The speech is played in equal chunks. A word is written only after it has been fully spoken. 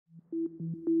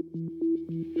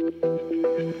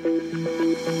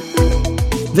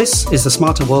This is the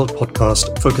Smarter World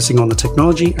podcast focusing on the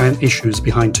technology and issues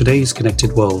behind today's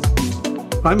connected world.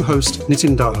 I'm host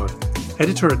Nitin Daha,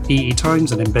 editor at EE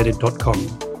Times and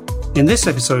Embedded.com. In this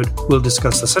episode, we'll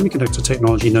discuss the semiconductor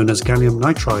technology known as gallium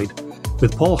nitride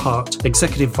with Paul Hart,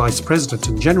 Executive Vice President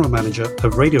and General Manager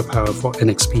of Radio Power for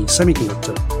NXP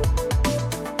Semiconductor.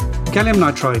 Gallium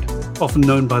nitride, often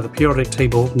known by the periodic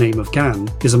table name of GaN,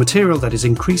 is a material that is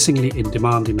increasingly in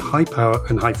demand in high-power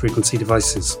and high-frequency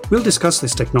devices. We'll discuss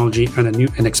this technology and a new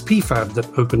NXP fab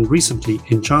that opened recently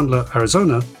in Chandler,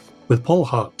 Arizona, with Paul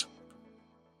Hart.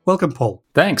 Welcome, Paul.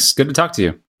 Thanks. Good to talk to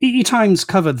you. EE Times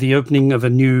covered the opening of a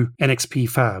new NXP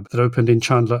fab that opened in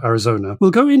Chandler, Arizona.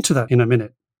 We'll go into that in a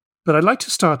minute. But I'd like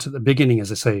to start at the beginning,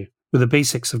 as I say, with the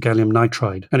basics of gallium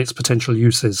nitride and its potential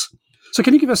uses. So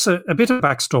can you give us a bit of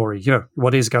backstory?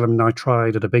 What is gallium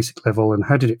nitride at a basic level and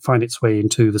how did it find its way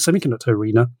into the semiconductor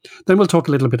arena? Then we'll talk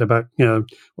a little bit about,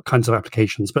 what kinds of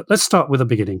applications. But let's start with the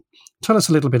beginning. Tell us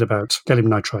a little bit about gallium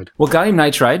nitride. Well, gallium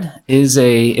nitride is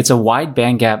a wide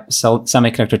bandgap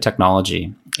semiconductor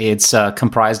technology. It's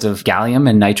comprised of gallium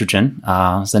and nitrogen,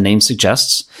 as the name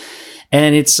suggests.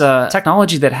 And it's a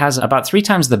technology that has about 3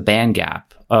 times the bandgap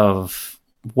of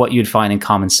what you'd find in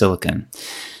common silicon.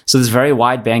 So this very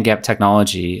wide bandgap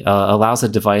technology allows a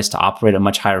device to operate at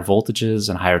much higher voltages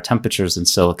and higher temperatures than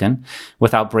silicon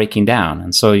without breaking down.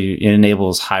 And so it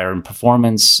enables higher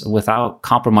performance without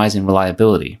compromising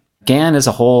reliability. GaN as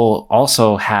a whole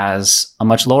also has a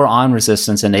much lower on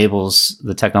resistance, enables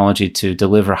the technology to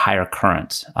deliver higher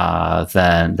current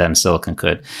than silicon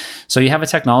could. So you have a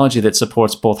technology that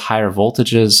supports both higher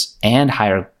voltages and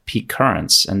higher peak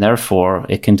currents, and therefore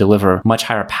it can deliver much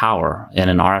higher power in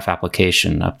an RF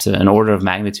application, up to an order of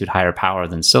magnitude higher power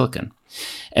than silicon.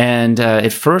 And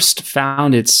it first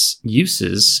found its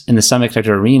uses in the semiconductor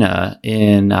arena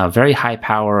in very high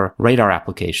power radar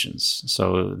applications.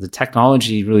 So the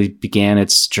technology really began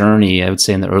its journey, I would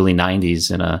say, in the early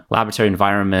 90s in a laboratory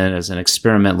environment as an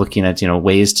experiment looking at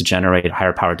ways to generate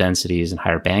higher power densities and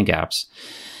higher band gaps.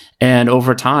 And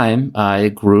over time,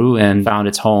 it grew and found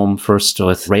its home first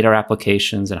with radar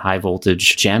applications and high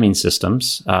voltage jamming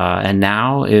systems, and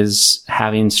now is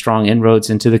having strong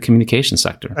inroads into the communication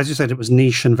sector. As you said, it was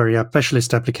niche and very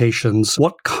specialist applications.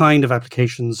 What kind of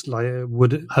applications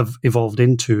would have evolved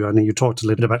into? I know you talked a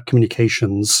little bit about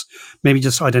communications. Maybe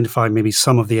just identify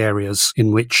some of the areas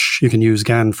in which you can use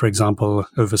GaN, for example,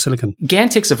 over silicon. GaN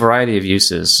takes a variety of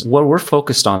uses. What we're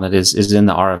focused on is in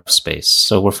the RF space.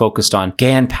 So we're focused on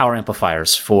GaN power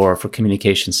amplifiers for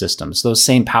communication systems. Those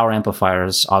same power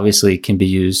amplifiers obviously can be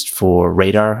used for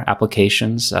radar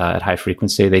applications at high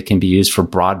frequency. They can be used for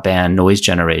broadband noise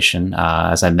generation,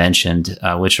 as I mentioned,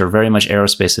 which are very much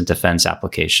aerospace and defense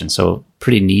applications. So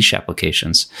pretty niche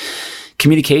applications.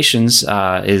 Communications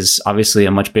is obviously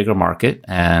a much bigger market,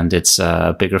 and it's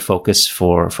a bigger focus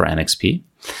for NXP.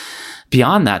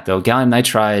 Beyond that, though, gallium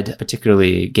nitride,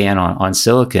 particularly GaN on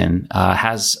silicon,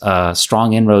 has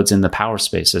strong inroads in the power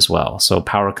space as well. So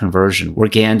power conversion, where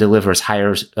GaN delivers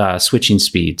higher switching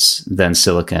speeds than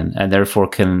silicon, and therefore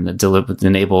can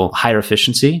enable higher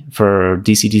efficiency for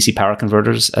DC-DC power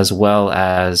converters, as well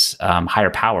as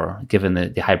higher power, given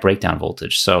the high breakdown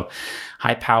voltage. So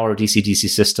high power DC-DC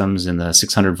systems in the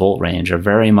 600 volt range are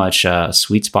very much a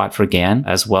sweet spot for GaN,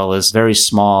 as well as very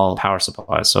small power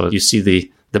supplies. So you see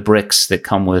the bricks that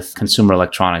come with consumer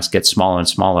electronics get smaller and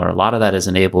smaller. A lot of that is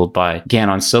enabled by GaN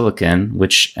on silicon,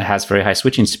 which has very high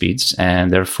switching speeds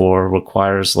and therefore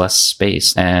requires less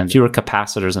space and fewer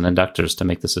capacitors and inductors to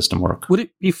make the system work. Would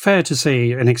it be fair to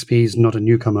say NXP is not a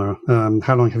newcomer?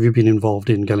 How long have you been involved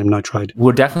in gallium nitride?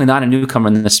 We're definitely not a newcomer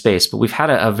in this space, but we've had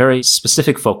a very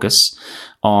specific focus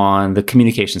on the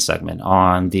communication segment,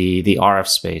 on the RF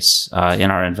space in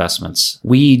our investments.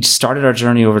 We started our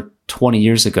journey over 20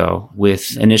 years ago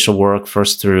with initial work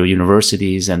first through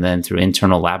universities and then through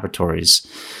internal laboratories.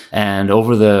 And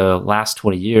over the last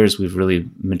 20 years, we've really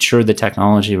matured the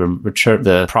technology, matured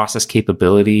the process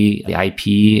capability, the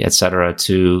IP, et cetera,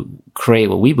 to create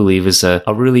what we believe is a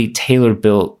really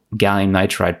tailor-built gallium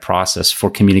nitride process for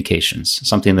communications,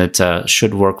 something that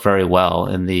should work very well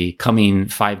in the coming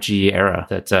 5G era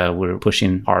that we're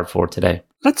pushing hard for today.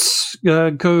 Let's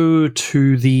go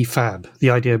to the fab, the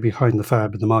idea behind the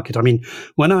fab in the market. I mean,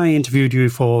 when I interviewed you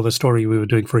for the story we were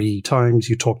doing for EE Times,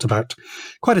 you talked about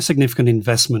quite a significant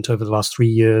investment over the last 3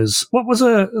 years. What was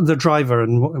the driver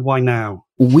and why now?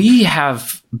 We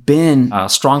have been a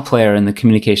strong player in the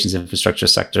communications infrastructure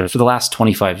sector for the last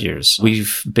 25 years.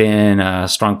 We've been a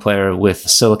strong player with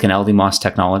silicon LDMOS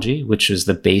technology, which is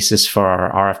the basis for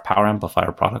our RF power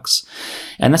amplifier products.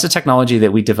 And that's a technology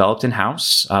that we developed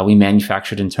in-house. We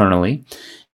manufactured internally.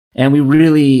 And we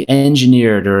really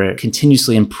engineered or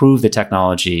continuously improved the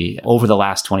technology over the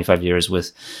last 25 years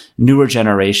with newer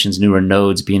generations, newer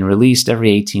nodes being released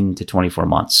every 18 to 24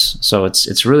 months. So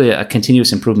it's really a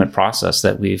continuous improvement process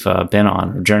that we've been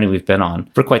on, or journey we've been on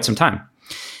for quite some time.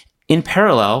 In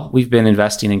parallel, we've been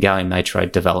investing in gallium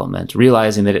nitride development,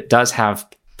 realizing that it does have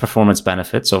performance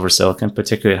benefits over silicon,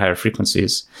 particularly at higher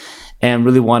frequencies, and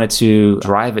really wanted to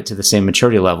drive it to the same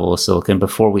maturity level as silicon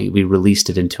before we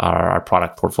released it into our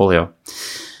product portfolio.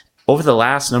 Over the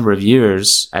last number of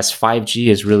years, as 5G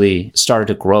has really started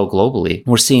to grow globally,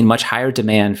 we're seeing much higher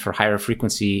demand for higher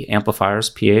frequency amplifiers,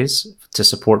 PAs, to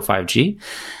support 5G,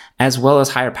 as well as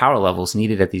higher power levels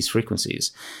needed at these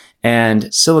frequencies.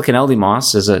 And silicon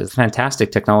LDMOS is a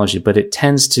fantastic technology, but it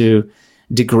tends to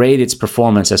degrade its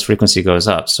performance as frequency goes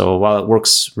up. So while it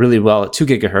works really well at 2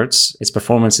 gigahertz, its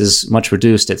performance is much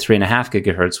reduced at 3.5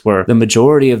 gigahertz, where the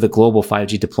majority of the global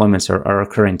 5G deployments are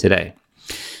occurring today.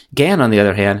 GaN, on the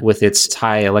other hand, with its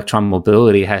high electron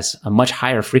mobility, has a much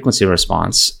higher frequency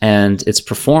response, and its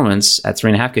performance at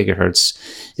 3.5 gigahertz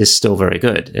is still very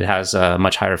good. It has a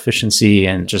much higher efficiency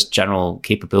and just general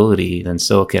capability than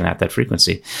silicon at that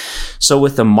frequency. So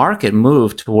with the market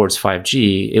move towards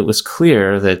 5G, it was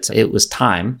clear that it was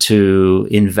time to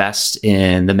invest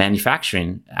in the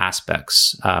manufacturing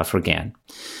aspects for GaN.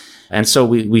 And so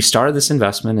we started this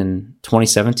investment in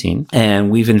 2017, and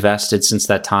we've invested since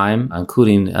that time,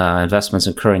 including investments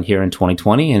occurring here in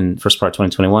 2020 and first part of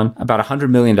 2021, about $100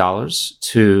 million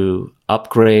to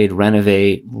upgrade,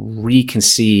 renovate,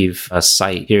 reconceive a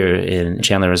site here in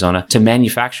Chandler, Arizona, to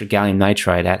manufacture gallium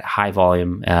nitride at high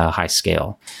volume, high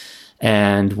scale.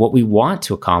 And what we want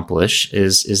to accomplish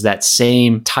is that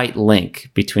same tight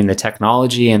link between the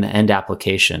technology and the end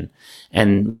application,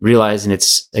 and realizing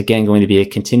it's, again, going to be a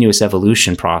continuous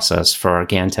evolution process for our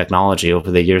GaN technology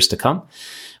over the years to come.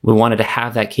 We wanted to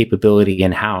have that capability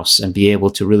in-house and be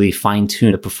able to really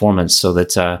fine-tune the performance so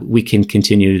that we can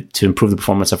continue to improve the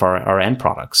performance of our end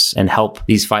products and help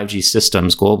these 5G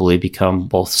systems globally become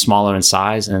both smaller in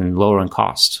size and lower in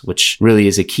cost, which really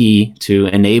is a key to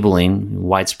enabling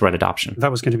widespread adoption.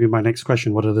 That was going to be my next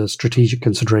question. What are the strategic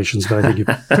considerations? But I think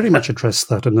you've pretty much addressed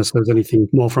that, unless there's anything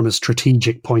more from a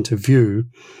strategic point of view.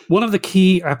 One of the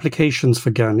key applications for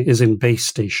GaN is in base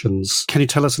stations. Can you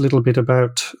tell us a little bit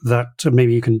about that?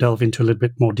 Maybe you can delve into a little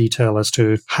bit more detail as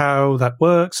to how that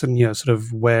works and, sort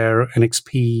of where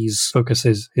NXP's focus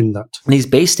is in that. These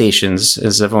base stations,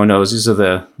 as everyone knows, these are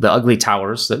the ugly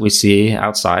towers that we see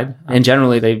outside. And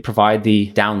generally, they provide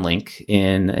the downlink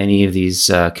in any of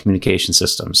these communication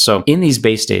systems. So in these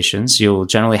base stations, you'll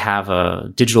generally have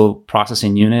a digital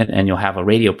processing unit and you'll have a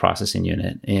radio processing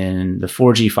unit. In the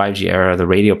 4G, 5G era, the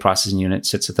radio processing unit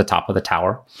sits at the top of the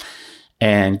tower.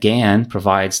 And GaN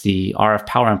provides the RF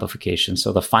power amplification,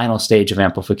 so the final stage of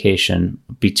amplification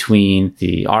between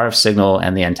the RF signal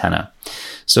and the antenna.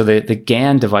 So the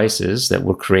GaN devices that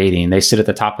we're creating, they sit at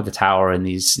the top of the tower in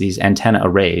these antenna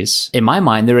arrays. In my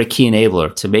mind, they're a key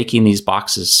enabler to making these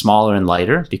boxes smaller and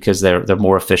lighter because they're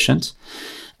more efficient.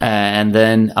 And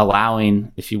then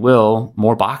allowing, if you will,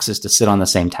 more boxes to sit on the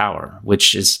same tower,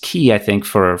 which is key, I think,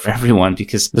 for everyone,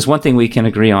 because there's one thing we can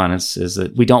agree on is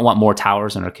that we don't want more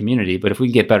towers in our community, but if we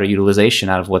can get better utilization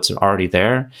out of what's already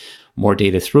there, more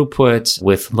data throughput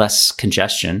with less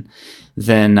congestion,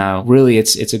 then really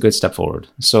it's a good step forward.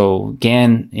 So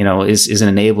GaN, is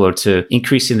an enabler to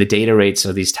increasing the data rates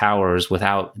of these towers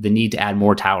without the need to add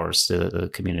more towers to the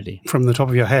community. From the top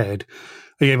of your head,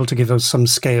 are you able to give us some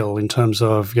scale in terms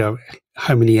of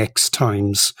how many X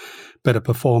times better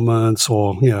performance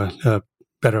or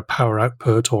better power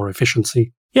output or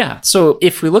efficiency? Yeah. So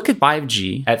if we look at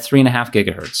 5G at 3.5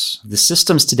 gigahertz, the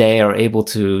systems today are able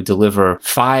to deliver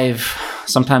 5,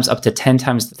 sometimes up to 10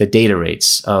 times the data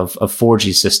rates of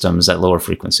 4G systems at lower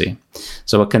frequency.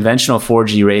 So a conventional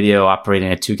 4G radio operating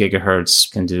at 2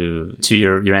 gigahertz can do to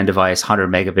your end device 100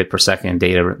 megabit per second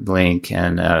data link,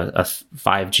 and a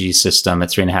 5G system at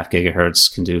 3.5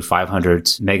 gigahertz can do 500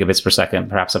 megabits per second,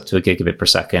 perhaps up to a gigabit per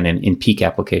second in peak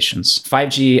applications.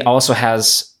 5G also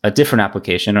has a different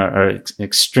application or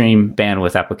extreme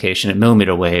bandwidth application at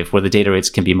millimeter wave, where the data rates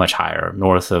can be much higher,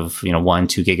 north of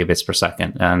 1-2 gigabits per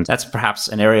second. And that's perhaps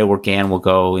an area where GaN will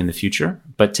go in the future.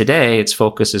 But today, its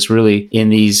focus is really in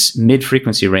these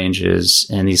mid-frequency ranges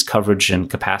and these coverage and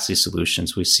capacity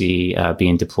solutions we see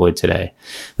being deployed today.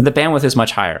 But the bandwidth is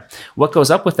much higher. What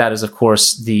goes up with that is, of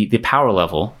course, the power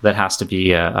level that has to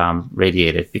be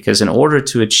radiated, because in order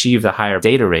to achieve the higher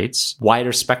data rates,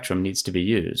 wider spectrum needs to be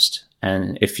used.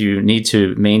 And if you need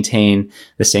to maintain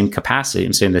the same capacity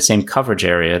and the same coverage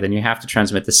area, then you have to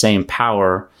transmit the same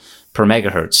power per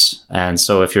megahertz. And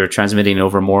so if you're transmitting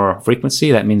over more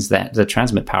frequency, that means that the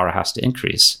transmit power has to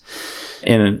increase.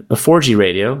 In a 4G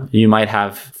radio, you might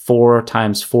have 4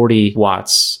 times 40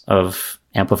 watts of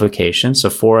amplification. So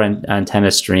 4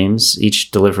 antenna streams,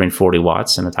 each delivering 40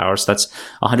 watts in the tower. So that's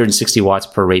 160 watts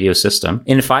per radio system.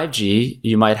 In 5G,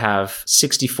 you might have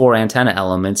 64 antenna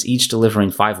elements, each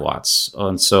delivering 5 watts.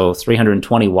 And so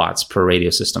 320 watts per radio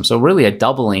system. So really a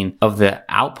doubling of the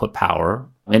output power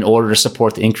in order to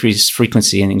support the increased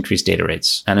frequency and increased data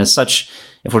rates. And as such,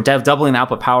 if we're doubling the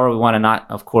output power, we want to not,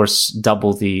 of course,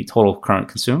 double the total current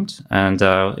consumed. And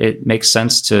it makes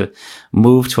sense to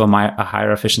move to a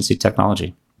higher efficiency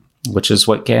technology, which is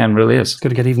what GaN really is. It's going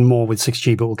to get even more with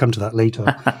 6G, but we'll come to that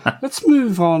later. Let's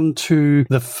move on to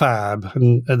the fab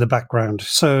and the background.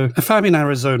 So the fab in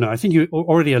Arizona, I think you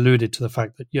already alluded to the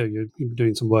fact that you've been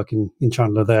doing some work in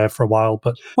Chandler there for a while.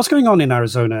 But what's going on in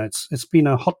Arizona? It's been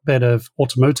a hotbed of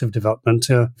automotive development.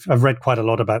 I've read quite a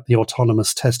lot about the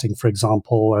autonomous testing, for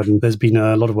example, and there's been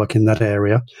a lot of work in that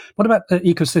area. What about the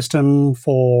ecosystem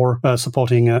for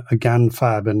supporting a GaN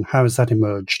fab, and how has that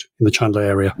emerged in the Chandler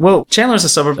area? Well, Chandler is a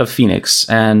suburb of Phoenix,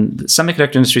 and the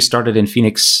semiconductor industry started in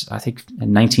Phoenix, I think,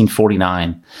 in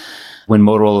 1949, when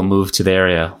Motorola moved to the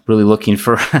area, really looking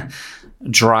for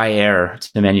dry air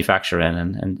to manufacture in.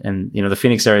 And the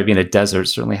Phoenix area being a desert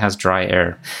certainly has dry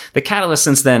air. The catalyst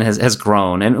since then has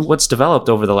grown. And what's developed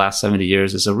over the last 70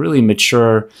 years is a really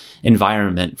mature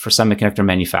environment for semiconductor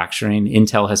manufacturing.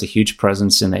 Intel has a huge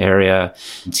presence in the area.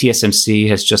 TSMC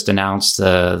has just announced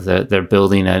that they're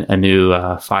building a new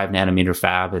 5 nanometer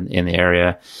fab in the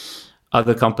area.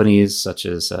 Other companies such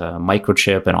as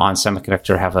Microchip and ON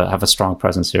Semiconductor have a strong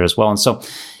presence here as well. And so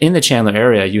in the Chandler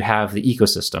area, you have the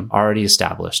ecosystem already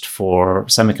established for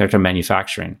semiconductor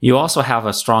manufacturing. You also have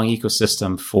a strong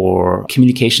ecosystem for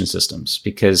communication systems,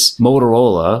 because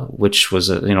Motorola, which was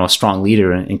a strong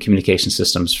leader in communication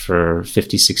systems for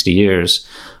 50, 60 years,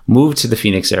 moved to the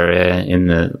Phoenix area in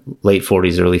the late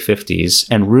 40s, early 50s,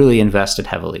 and really invested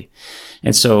heavily.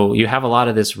 And so you have a lot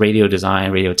of this radio design,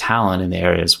 radio talent in the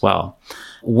area as well.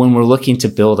 When we're looking to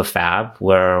build a fab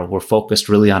where we're focused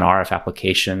really on RF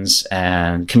applications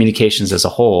and communications as a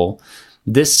whole,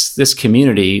 this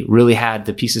community really had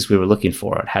the pieces we were looking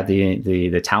for. It had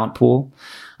the talent pool.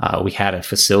 We had a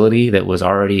facility that was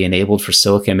already enabled for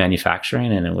silicon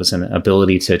manufacturing, and it was an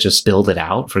ability to just build it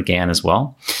out for GaN as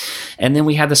well. And then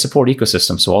we had the support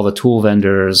ecosystem. So all the tool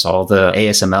vendors, all the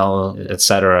ASML, et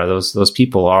cetera, those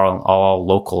people are all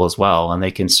local as well. And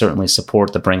they can certainly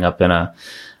support the bring up in a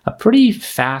pretty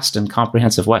fast and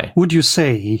comprehensive way. Would you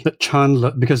say that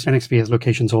Chandler, because NXP has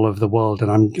locations all over the world,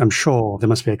 and I'm sure there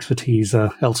must be expertise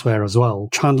elsewhere as well,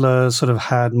 Chandler sort of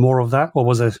had more of that, or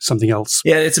was there something else?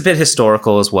 Yeah, it's a bit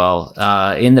historical as well.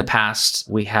 In the past,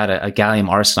 we had a gallium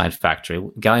arsenide factory.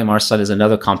 Gallium arsenide is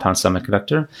another compound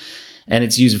semiconductor, and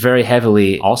it's used very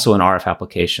heavily also in RF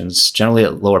applications, generally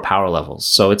at lower power levels.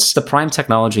 So it's the prime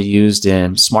technology used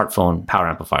in smartphone power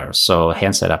amplifiers, so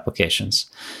handset applications.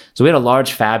 So we had a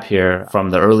large fab here from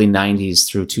the early 90s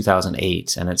through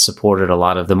 2008, and it supported a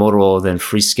lot of the Motorola then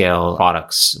Freescale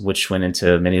products, which went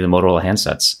into many of the Motorola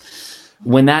handsets.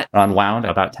 When that unwound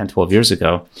about 10, 12 years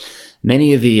ago,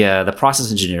 many of the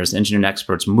process engineers, engineering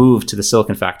experts moved to the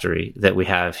silicon factory that we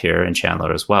have here in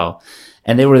Chandler as well.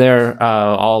 And they were there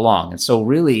all along. And so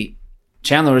really,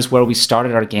 Chandler is where we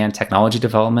started our GaN technology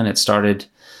development. It started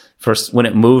first when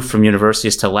it moved from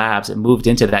universities to labs. It moved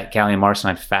into that gallium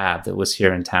arsenide fab that was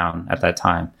here in town at that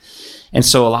time. And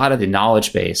so a lot of the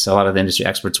knowledge base, a lot of the industry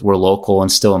experts were local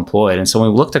and still employed. And so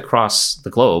when we looked across the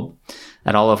globe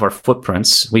at all of our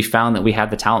footprints, we found that we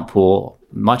had the talent pool,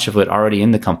 much of it already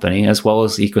in the company, as well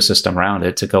as the ecosystem around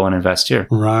it to go and invest here.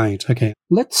 Right. Okay.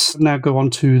 Let's now go on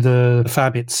to the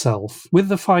fab itself. With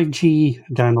the 5G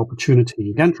GaN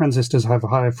opportunity, GaN transistors have a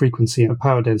higher frequency and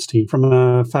power density. From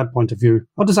a fab point of view,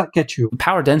 what does that get you?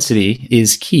 Power density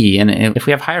is key. And if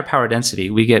we have higher power density,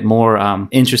 we get more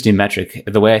interesting metric.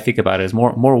 The way I think about it is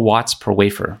more watts per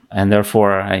wafer. And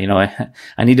therefore,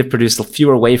 I need to produce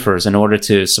fewer wafers in order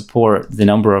to support the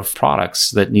number of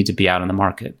products that need to be out in the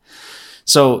market.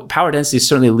 So power density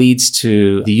certainly leads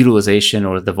to the utilization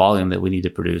or the volume that we need to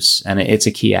produce. And it's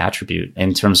a key attribute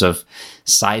in terms of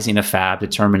sizing a fab,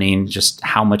 determining just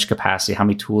how much capacity, how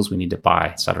many tools we need to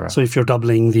buy, et cetera. So if you're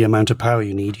doubling the amount of power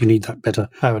you need that better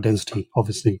power density,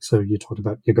 obviously. So you talked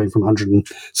about you're going from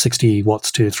 160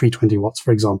 watts to 320 watts,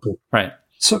 for example. Right.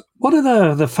 So what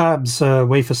are the fab's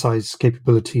wafer size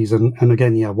capabilities? And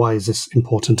again, why is this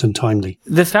important and timely?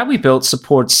 The fab we built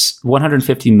supports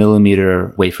 150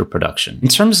 millimeter wafer production. In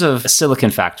terms of a silicon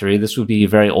factory, this would be a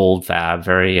very old fab,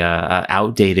 very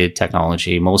outdated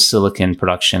technology. Most silicon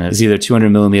production is either 200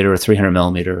 millimeter or 300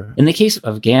 millimeter. In the case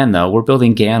of GaN, though, we're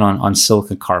building GaN on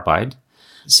silicon carbide.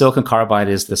 Silicon carbide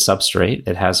is the substrate.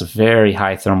 It has a very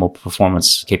high thermal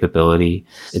performance capability.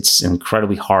 It's an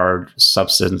incredibly hard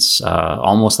substance,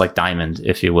 almost like diamond,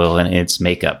 if you will, in its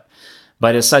makeup.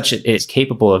 But as such, it's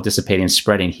capable of dissipating and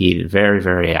spreading heat very,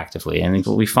 very actively. And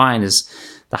what we find is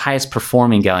the highest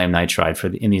performing gallium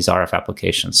nitride in these RF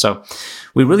applications. So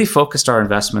we really focused our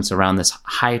investments around this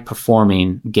high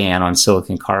performing GaN on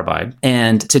silicon carbide.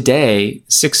 And today,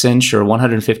 6-inch or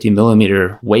 150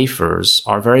 millimeter wafers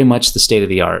are very much the state of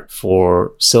the art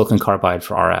for silicon carbide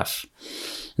for RF.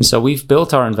 And so we've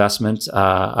built our investment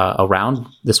around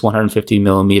this 150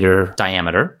 millimeter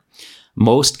diameter.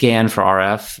 Most GaN for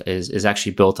RF is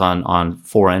actually built on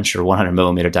 4-inch or 100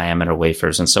 millimeter diameter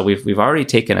wafers. And so we've already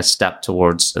taken a step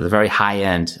towards the very high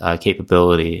end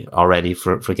capability already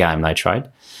for gallium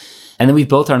nitride. And then we've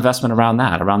built our investment around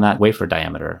that wafer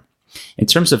diameter. In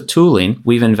terms of tooling,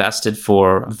 we've invested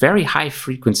for very high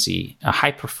frequency,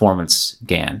 high performance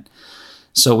GaN.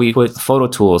 So we put photo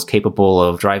tools capable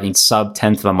of driving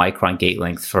sub-tenth of a micron gate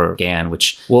length for GaN,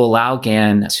 which will allow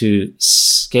GaN to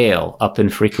scale up in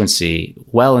frequency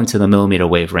well into the millimeter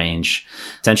wave range,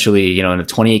 potentially, in the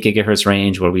 28 gigahertz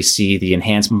range where we see the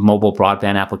enhanced mobile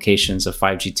broadband applications of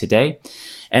 5G today,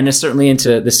 and it's certainly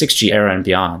into the 6G era and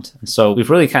beyond. So we've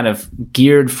really kind of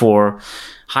geared for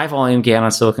high volume GaN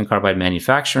on silicon carbide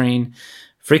manufacturing,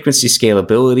 frequency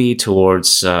scalability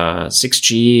towards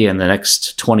 6G and the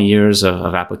next 20 years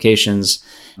of applications.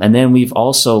 And then we've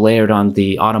also layered on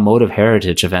the automotive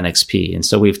heritage of NXP. And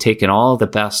so we've taken all of the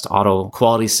best auto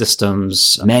quality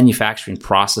systems, manufacturing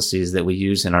processes that we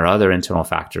use in our other internal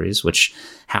factories, which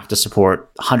have to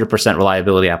support 100%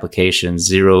 reliability applications,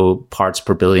 0 parts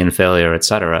per billion failure, et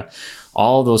cetera.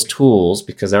 All those tools,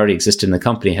 because they already exist in the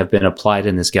company, have been applied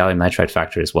in this gallium nitride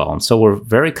factory as well. And so we're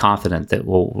very confident that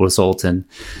will result in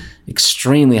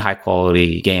extremely high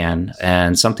quality GaN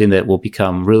and something that will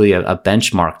become really a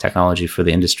benchmark technology for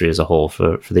the industry as a whole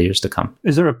for the years to come.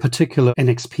 Is there a particular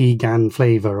NXP GaN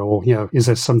flavor, or is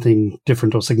there something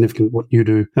different or significant what you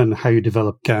do and how you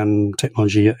develop GaN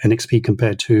technology at NXP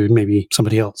compared to maybe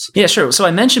somebody else? Yeah, sure. So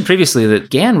I mentioned previously that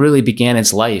GaN really began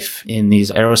its life in these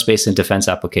aerospace and defense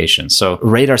applications. So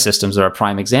radar systems are a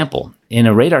prime example. In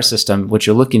a radar system, what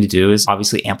you're looking to do is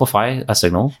obviously amplify a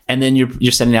signal, and then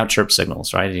you're sending out chirp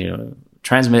signals, right?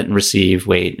 Transmit and receive,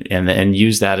 wait, and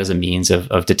use that as a means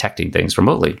of detecting things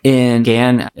remotely. And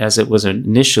GaN, as it was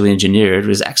initially engineered,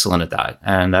 was excellent at that,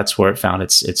 and that's where it found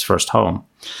its first home.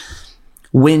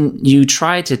 When you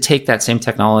try to take that same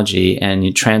technology and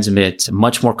you transmit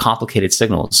much more complicated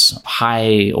signals,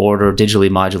 high order digitally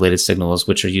modulated signals,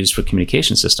 which are used for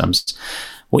communication systems,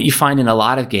 what you find in a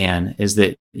lot of GaN is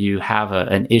that you have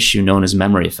an issue known as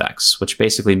memory effects, which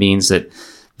basically means that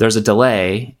there's a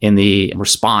delay in the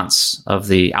response of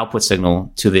the output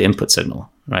signal to the input signal,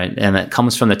 right? And that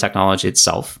comes from the technology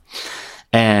itself.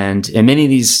 And in many of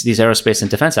these aerospace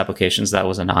and defense applications, that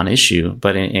was a non-issue.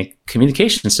 But in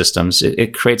communication systems,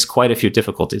 it creates quite a few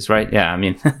difficulties, right? Yeah, I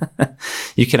mean,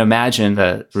 you can imagine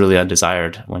that really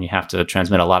undesired when you have to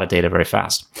transmit a lot of data very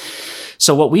fast.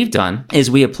 So what we've done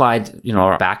is we applied,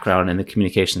 our background in the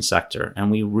communication sector,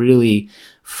 and we really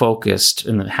focused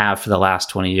and have for the last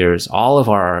 20 years all of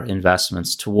our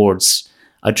investments towards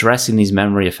addressing these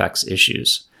memory effects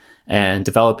issues and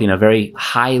developing a very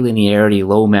high linearity,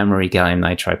 low memory gallium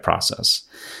nitride process.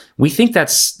 We think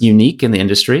that's unique in the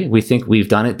industry. We think we've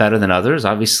done it better than others.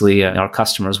 Obviously, our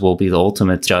customers will be the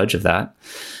ultimate judge of that.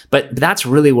 But that's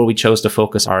really where we chose to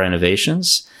focus our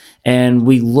innovations. And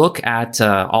we look at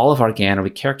all of our GaN, or we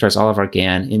characterize all of our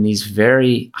GaN in these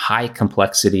very high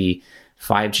complexity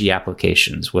 5G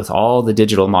applications with all the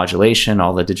digital modulation,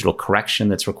 all the digital correction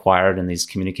that's required in these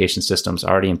communication systems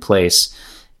already in place.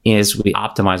 as we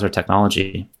optimize our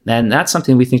technology. And that's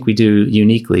something we think we do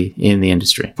uniquely in the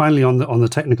industry. Finally, on the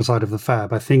technical side of the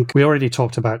fab, I think we already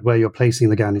talked about where you're placing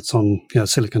the GaN. It's on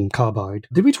silicon carbide.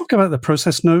 Did we talk about the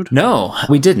process node? No,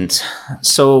 we didn't.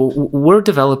 So we're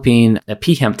developing a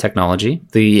pHEMT technology.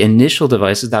 The initial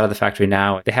devices out of the factory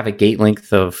now, they have a gate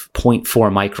length of 0.4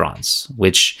 microns,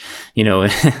 which,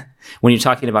 when you're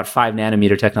talking about 5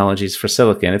 nanometer technologies for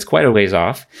silicon, it's quite a ways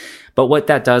off. But what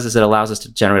that does is it allows us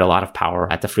to generate a lot of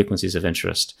power at the frequencies of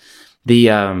interest.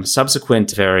 The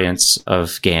subsequent variants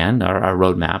of GaN, our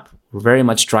roadmap, very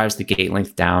much drives the gate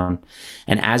length down.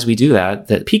 And as we do that,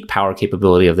 the peak power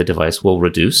capability of the device will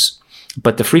reduce,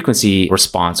 but the frequency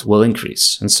response will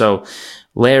increase. And so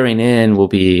layering in will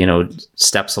be,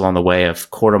 steps along the way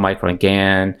of quarter micron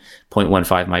GaN,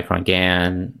 0.15 micron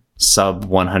GaN, sub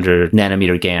 100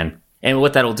 nanometer GaN. And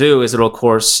what that'll do is it'll, of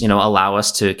course, allow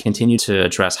us to continue to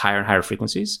address higher and higher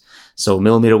frequencies. So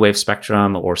millimeter wave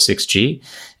spectrum or 6G.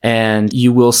 And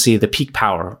you will see the peak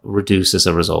power reduce as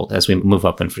a result as we move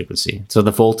up in frequency. So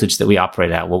the voltage that we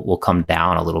operate at will come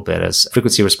down a little bit as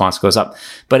frequency response goes up.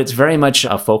 But it's very much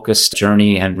a focused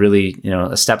journey and really,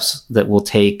 steps that we'll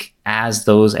take as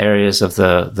those areas of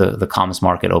the comms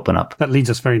market open up. That leads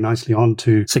us very nicely on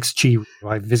to 6G.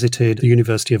 I visited the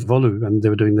University of Oulu and they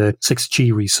were doing their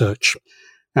 6G research.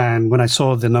 And when I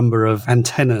saw the number of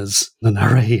antennas, an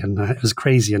array, and it was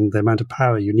crazy, and the amount of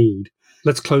power you need.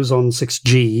 Let's close on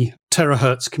 6G,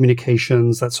 terahertz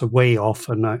communications, that's way off.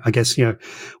 And I guess,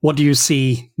 what do you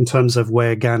see in terms of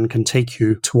where GaN can take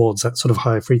you towards that sort of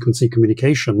high frequency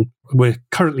communication? We're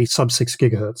currently sub 6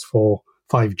 gigahertz for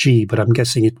 5G, but I'm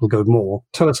guessing it will go more.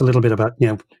 Tell us a little bit about,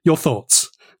 your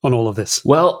thoughts on all of this.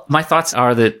 Well, my thoughts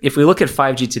are that if we look at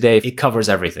 5G today, it covers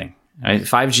everything. Right?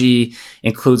 5G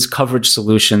includes coverage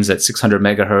solutions at 600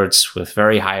 megahertz with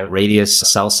very high radius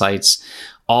cell sites,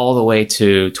 all the way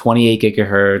to 28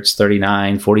 gigahertz,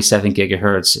 39, 47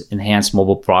 gigahertz enhanced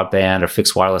mobile broadband or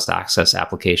fixed wireless access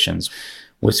applications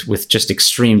with just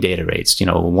extreme data rates,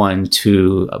 1,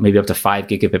 2, maybe up to 5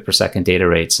 gigabit per second data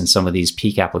rates in some of these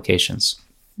peak applications.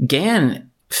 GaN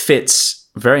fits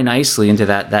very nicely into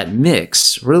that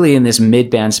mix, really in this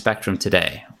mid-band spectrum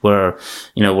today, where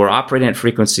we're operating at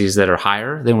frequencies that are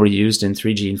higher than were used in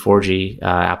 3G and 4G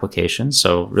applications.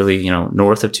 So really,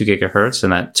 north of 2 gigahertz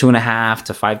and that 2.5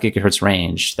 to 5 gigahertz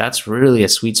range. That's really a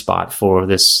sweet spot for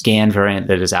this GaN variant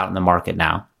that is out in the market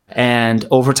now. And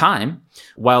over time,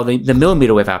 while the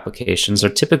millimeter wave applications are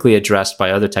typically addressed by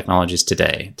other technologies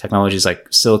today, technologies like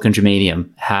silicon germanium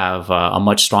have a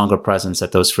much stronger presence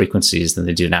at those frequencies than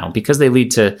they do now because they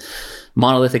lead to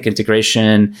monolithic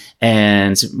integration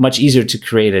and it's much easier to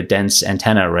create a dense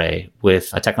antenna array with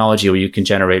a technology where you can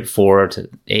generate 4 to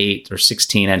 8 or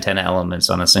 16 antenna elements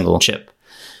on a single chip,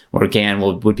 where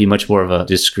GaN would be much more of a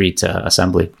discrete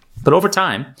assembly. But over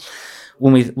time,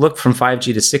 when we look from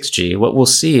 5G to 6G, what we'll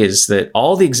see is that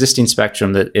all the existing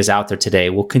spectrum that is out there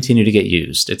today will continue to get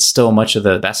used. It's still much of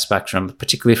the best spectrum,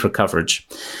 particularly for coverage.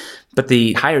 But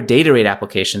the higher data rate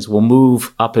applications will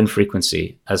move up in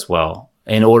frequency as well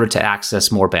in order to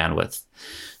access more bandwidth.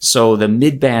 So the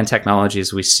mid-band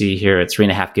technologies we see here at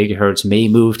 3.5 gigahertz may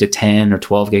move to 10 or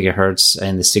 12 gigahertz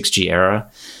in the 6G era.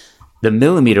 The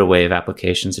millimeter wave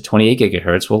applications at 28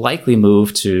 gigahertz will likely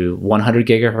move to 100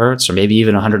 gigahertz or maybe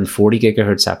even 140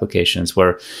 gigahertz applications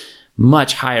where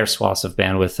much higher swaths of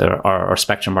bandwidth or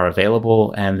spectrum are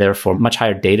available and therefore much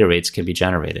higher data rates can be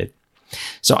generated.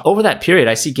 So over that period,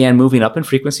 I see GaN moving up in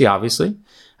frequency, obviously.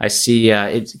 I see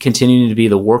it continuing to be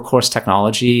the workhorse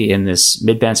technology in this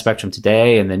mid-band spectrum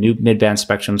today and the new mid-band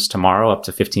spectrums tomorrow up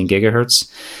to 15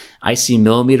 gigahertz. I see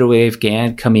millimeter wave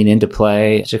GaN coming into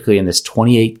play, particularly in this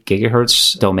 28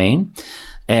 gigahertz domain.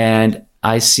 And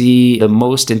I see the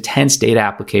most intense data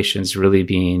applications really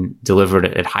being delivered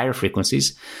at higher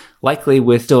frequencies, likely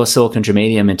with still a silicon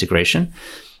germanium integration.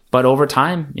 But over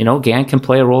time, GaN can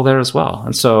play a role there as well.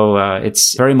 And so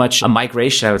it's very much a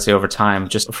migration, I would say, over time,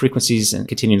 just frequencies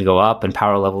continuing to go up and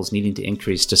power levels needing to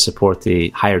increase to support the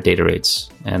higher data rates.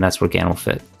 And that's where GaN will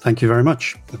fit. Thank you very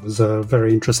much. It was a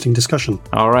very interesting discussion.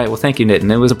 All right. Well, thank you,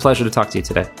 Nitin. It was a pleasure to talk to you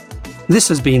today. This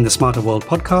has been the Smarter World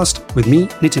podcast with me,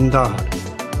 Nitin Dahad.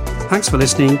 Thanks for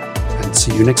listening and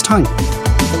see you next time.